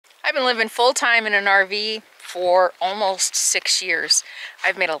I've been living full-time in an RV for almost 6 years.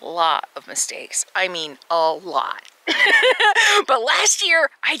 I've made a lot of mistakes. I mean, a lot. But last year,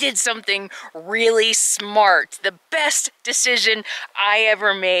 I did something really smart. The best decision I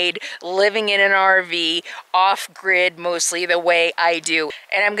ever made living in an RV, off-grid mostly the way I do.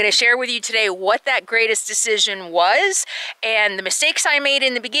 And I'm going to share with you today what that greatest decision was, and the mistakes I made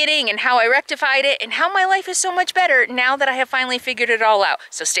in the beginning, and how I rectified it, and how my life is so much better now that I have finally figured it all out.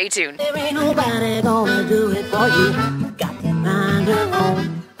 So stay tuned. There ain't nobody gonna do it for you. Got to mind your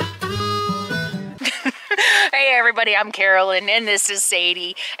own. Hey everybody, I'm Carolyn, and this is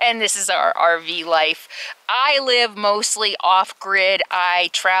Sadie, and this is our RV life. I live mostly off-grid. I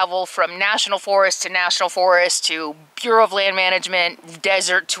travel from national forest to national forest to Bureau of Land Management,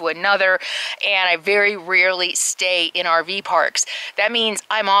 desert to another, and I very rarely stay in RV parks. That means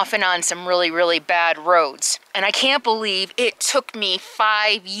I'm often on some really, really bad roads. And I can't believe it took me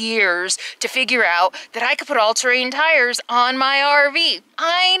 5 years to figure out that I could put all-terrain tires on my RV.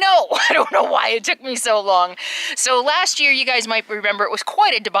 I know, I don't know why it took me so long. So last year, you guys might remember, it was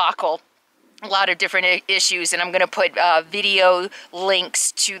quite a debacle. A lot of different issues, and I'm going to put video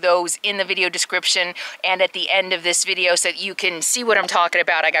links to those in the video description and at the end of this video so that you can see what I'm talking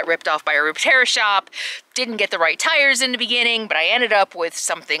about. I got ripped off by a repair shop, didn't get the right tires in the beginning, but I ended up with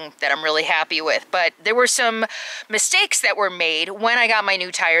something that I'm really happy with. But there were some mistakes that were made when I got my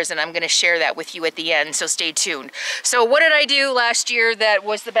new tires, and I'm going to share that with you at the end, so stay tuned. So what did I do last year that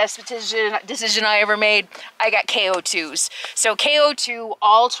was the best decision I ever made? I got KO2s. So KO2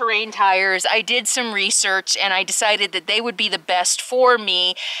 all-terrain tires. I did some research, and I decided that they would be the best for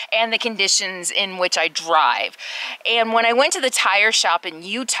me and the conditions in which I drive. And when I went to the tire shop in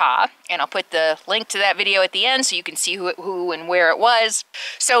Utah, and I'll put the link to that video at the end so you can see who and where it was.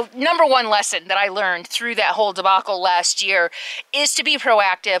 So number one lesson that I learned through that whole debacle last year is to be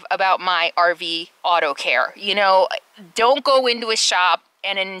proactive about my RV auto care. You know, don't go into a shop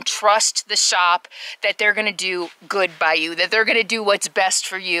and entrust the shop that they're going to do good by you, that they're going to do what's best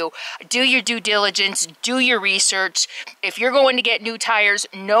for you. Do your due diligence, do your research. If you're going to get new tires,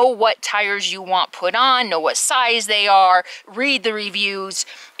 know what tires you want put on, know what size they are, read the reviews.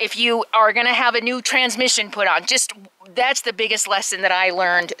 If you are going to have a new transmission put on, that's the biggest lesson that I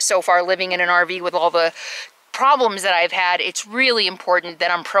learned so far living in an RV with all the problems that I've had. It's really important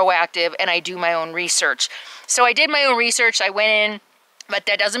that I'm proactive and I do my own research. So I did my own research. I went in, but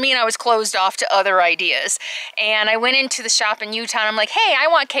that doesn't mean I was closed off to other ideas. And I went into the shop in Utah and I'm like, hey, I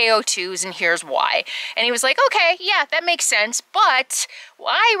want KO2s and here's why. And he was like, okay, yeah, that makes sense, but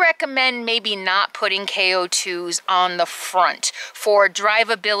I recommend maybe not putting KO2s on the front. For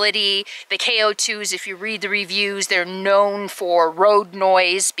drivability, the KO2s, if you read the reviews, they're known for road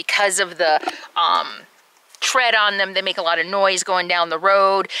noise because of the tread on them. They make a lot of noise going down the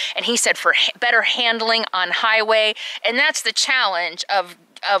road, and he said for better handling on highway. And that's the challenge of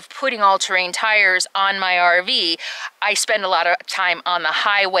putting all-terrain tires on my RV. I spend a lot of time on the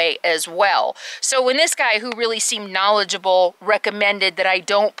highway as well. So when this guy, who really seemed knowledgeable, recommended that I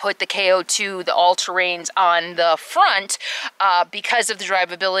don't put the KO2, the all-terrains, on the front because of the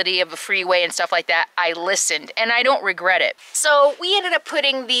drivability of the freeway and stuff like that, I listened, and I don't regret it. So we ended up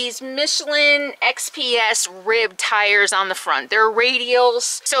putting these Michelin XPS rib tires on the front. They're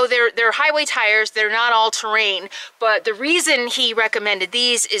radials, so they're highway tires. They're not all-terrain, but the reason he recommended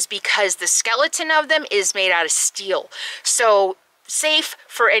these is because the skeleton of them is made out of steel. So safe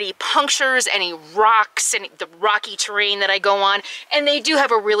for any punctures, any rocks, and the rocky terrain that I go on, and they do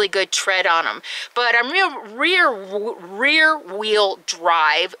have a really good tread on them. But I'm rear wheel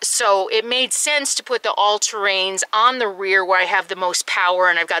drive, so it made sense to put the all-terrains on the rear where I have the most power,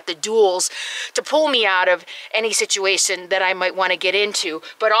 and I've got the duals to pull me out of any situation that I might want to get into,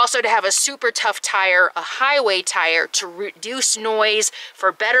 but also to have a super tough tire, a highway tire, to reduce noise,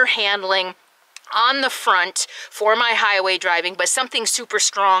 for better handling on the front for my highway driving, but something super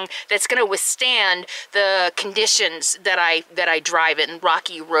strong that's going to withstand the conditions that I drive in,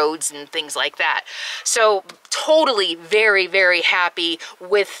 rocky roads and things like that. So totally very, very happy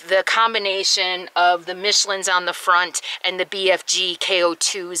with the combination of the Michelins on the front and the BFG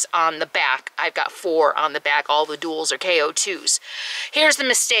KO2s on the back. I've got 4 on the back. All the duals are KO2s. Here's the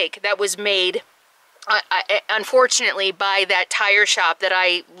mistake that was made unfortunately by that tire shop that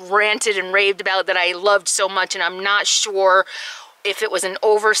I ranted and raved about, that I loved so much, and I'm not sure if it was an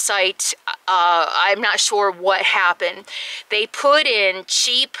oversight. I'm not sure what happened. They put in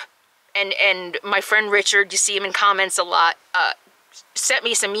cheap, and my friend Richard, you see him in comments a lot, sent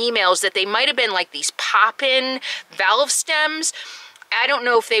me some emails that they might have been like these pop-in valve stems. I don't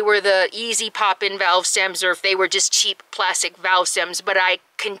know if they were the easy pop-in valve stems or if they were just cheap plastic valve stems, but I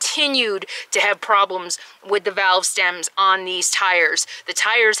continued to have problems with the valve stems on these tires. The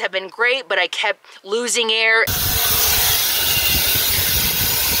tires have been great, but I kept losing air.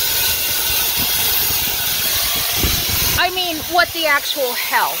 I mean, what the actual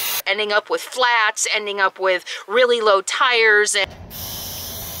hell? Ending up with flats, ending up with really low tires. And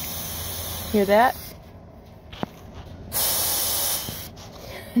hear that?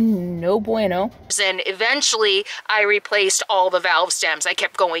 No bueno. And eventually I replaced all the valve stems. I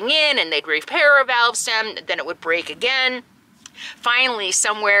kept going in and they'd repair a valve stem, then it would break again. Finally,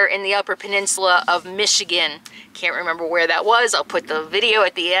 somewhere in the Upper Peninsula of Michigan, can't remember where that was, I'll put the video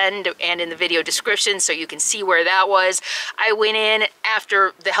at the end and in the video description so you can see where that was. I went in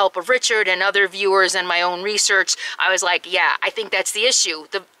after the help of Richard and other viewers and my own research. I was like, yeah, I think that's the issue.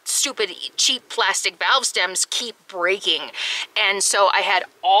 The stupid cheap plastic valve stems keep breaking. And so I had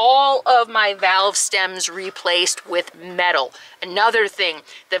all of my valve stems replaced with metal. Another thing,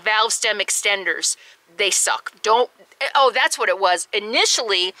 the valve stem extenders, they suck. Oh, that's what it was.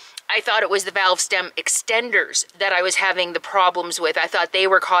 Initially, I thought it was the valve stem extenders that I was having the problems with. I thought they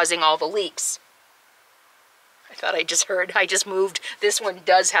were causing all the leaks. I thought I just moved. This one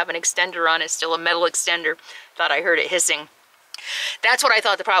does have an extender on it, still a metal extender. Thought I heard it hissing. That's what I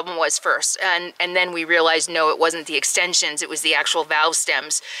thought the problem was first. And then we realized, no, it wasn't the extensions, it was the actual valve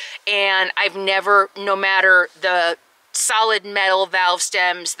stems. And I've never, no matter the solid metal valve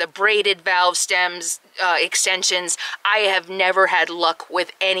stems, the braided valve stems, extensions, I have never had luck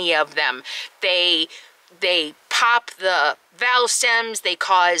with any of them. They pop the valve stems, they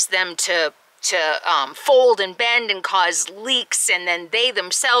cause them to fold and bend and cause leaks, and then they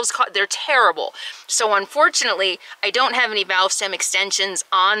themselves, they're terrible. So unfortunately, I don't have any valve stem extensions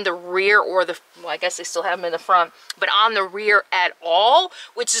on the rear or the, well, I guess I still have them in the front, but on the rear at all,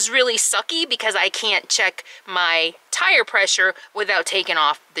 which is really sucky because I can't check my tire pressure without taking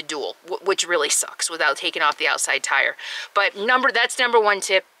off the dual, which really sucks, without taking off the outside tire. But that's number one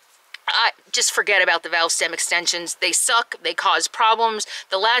tip. Just forget about the valve stem extensions. They suck, they cause problems.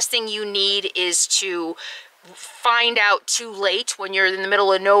 The last thing you need is to find out too late when you're in the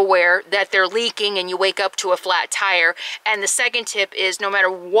middle of nowhere that they're leaking and you wake up to a flat tire. And the second tip is, no matter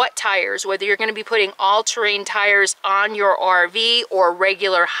what tires, whether you're going to be putting all-terrain tires on your RV or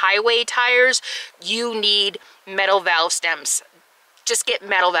regular highway tires, you need metal valve stems. Just get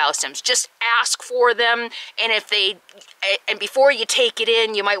metal valve stems. Just ask for them, and before you take it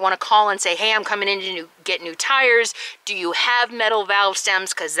in, you might want to call and say, hey, I'm coming in to get new tires. Do you have metal valve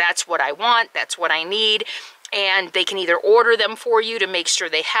stems? Because that's what I want. That's what I need. And they can either order them for you to make sure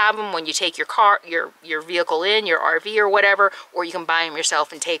they have them when you take your car, your vehicle in, your RV or whatever, or you can buy them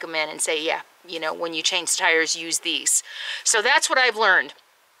yourself and take them in and say, yeah, you know, when you change the tires, use these. So that's what I've learned.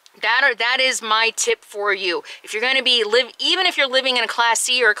 That is my tip for you. If you're going to be even if you're living in a Class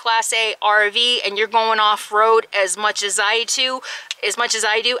C or a Class A RV and you're going off-road as much as I do,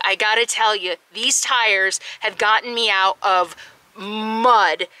 I gotta tell you, these tires have gotten me out of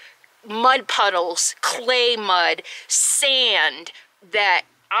mud puddles, clay mud, sand that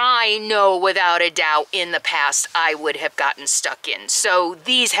I know without a doubt in the past I would have gotten stuck in. So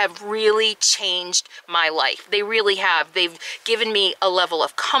these have really changed my life. They really have. They've given me a level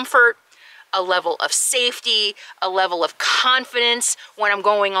of comfort, a level of safety, a level of confidence when I'm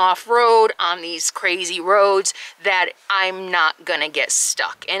going off-road on these crazy roads that I'm not gonna get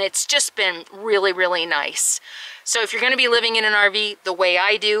stuck. And it's just been really, really nice. So if you're gonna be living in an RV the way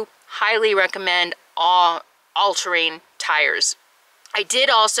I do, highly recommend all-terrain tires. I did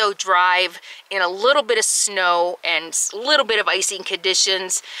also drive in a little bit of snow and a little bit of icing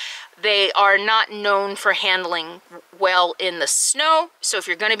conditions. They are not known for handling well in the snow. So if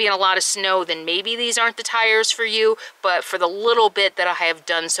you're going to be in a lot of snow, then maybe these aren't the tires for you. But for the little bit that I have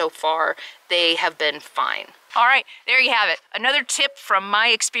done so far, they have been fine. All right, there you have it. Another tip from my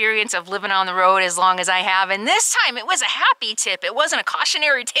experience of living on the road as long as I have. And this time it was a happy tip. It wasn't a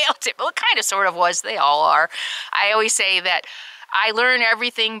cautionary tale tip. Well, it kind of sort of was. They all are. I always say that I learn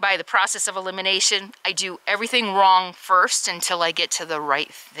everything by the process of elimination. I do everything wrong first until I get to the right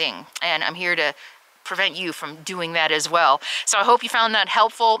thing. And I'm here to prevent you from doing that as well. So I hope you found that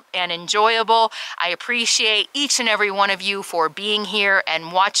helpful and enjoyable. I appreciate each and every one of you for being here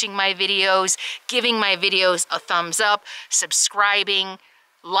and watching my videos, giving my videos a thumbs up, subscribing,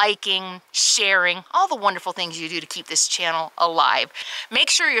 liking, sharing, all the wonderful things you do to keep this channel alive. Make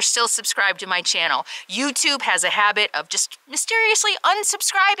sure you're still subscribed to my channel. YouTube has a habit of just mysteriously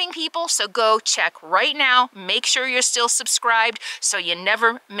unsubscribing people, so go check right now. Make sure you're still subscribed so you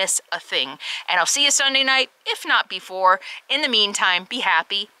never miss a thing. And I'll see you Sunday night, if not before. In the meantime, be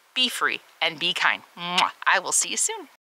happy, be free, and be kind. Mwah. I will see you soon.